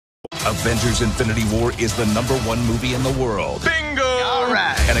Avengers Infinity War is the #1 movie in the world. Bingo! All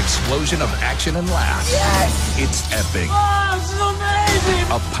right. An explosion of action and laughs. Yes! It's epic. Oh, this is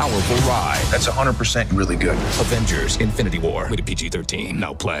amazing! A powerful ride. That's 100% really good. Avengers Infinity War. Rated PG-13.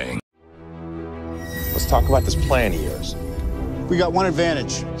 Now playing. Let's talk about this plan of yours. We got one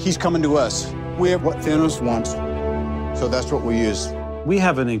advantage. He's coming to us. We have what Thanos wants, so that's what we use. We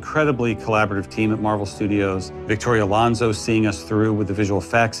have an incredibly collaborative team at Marvel Studios. Victoria Alonso seeing us through with the visual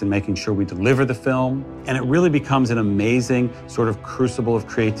effects and making sure we deliver the film. And it really becomes an amazing sort of crucible of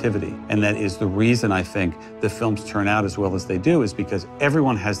creativity. And that is the reason I think the films turn out as well as they do, is because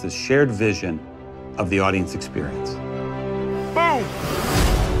everyone has this shared vision of the audience experience. Boom!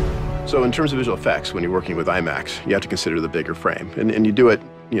 So in terms of visual effects, when you're working with IMAX, you have to consider the bigger frame. And you do it,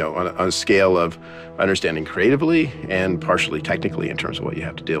 you know, on a scale of understanding creatively and partially technically in terms of what you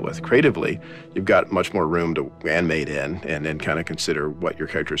have to deal with. Creatively, you've got much more room to animate in and then kind of consider what your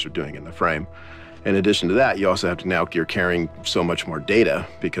characters are doing in the frame. In addition to that, you also have to now, you're carrying so much more data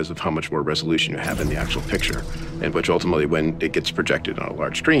because of how much more resolution you have in the actual picture, and which ultimately, when it gets projected on a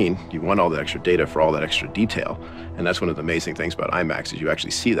large screen, you want all the extra data for all that extra detail. And that's one of the amazing things about IMAX, is you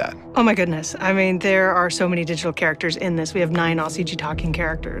actually see that. Oh my goodness. I mean, there are so many digital characters in this. We have 9 all CG talking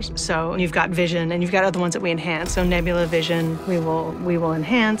characters. So you've got Vision, and you've got other ones that we enhance. So Nebula, Vision, we will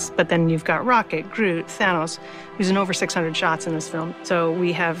enhance, but then you've got Rocket, Groot, Thanos, who's in over 600 shots in this film. So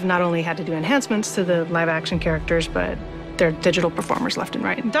we have not only had to do enhancements to the live action characters, but they're digital performers left and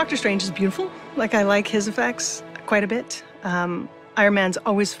right. And Doctor Strange is beautiful. Like, I like his effects quite a bit. Iron Man's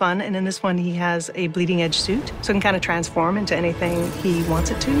always fun, and in this one he has a bleeding edge suit, so it can kind of transform into anything he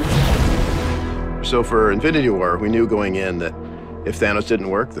wants it to. So for Infinity War, we knew going in that if Thanos didn't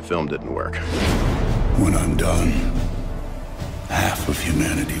work, the film didn't work. When I'm done, half of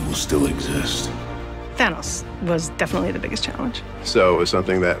humanity will still exist. Thanos was definitely the biggest challenge. So it was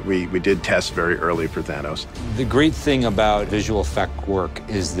something that we did test very early for Thanos. The great thing about visual effect work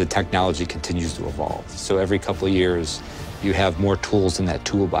is the technology continues to evolve. So every couple of years, you have more tools in that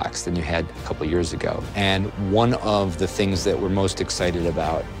toolbox than you had a couple of years ago. And one of the things that we're most excited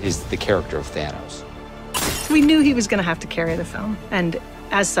about is the character of Thanos. We knew he was going to have to carry the film, and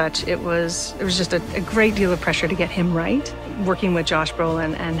as such, it was just a great deal of pressure to get him right. Working with Josh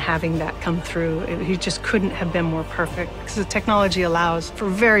Brolin and having that come through, he just couldn't have been more perfect, because the technology allows for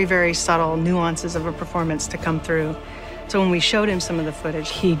very, very subtle nuances of a performance to come through. So when we showed him some of the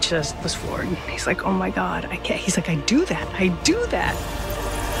footage, he just was floored. He's like, oh my God, I can't. He's like, I do that.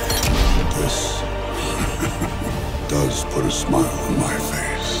 This does put a smile on my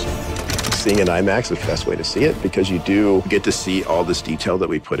face. Seeing in IMAX is the best way to see it, because you do get to see all this detail that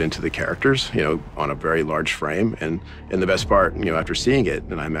we put into the characters, you know, on a very large frame. And the best part, you know, after seeing it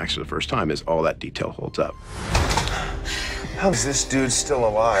in IMAX for the first time, is all that detail holds up. How is this dude still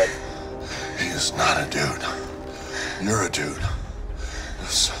alive? He is not a dude. You're a dude.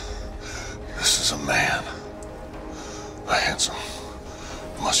 This is a man. A handsome,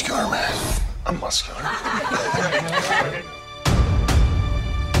 muscular man. I'm muscular.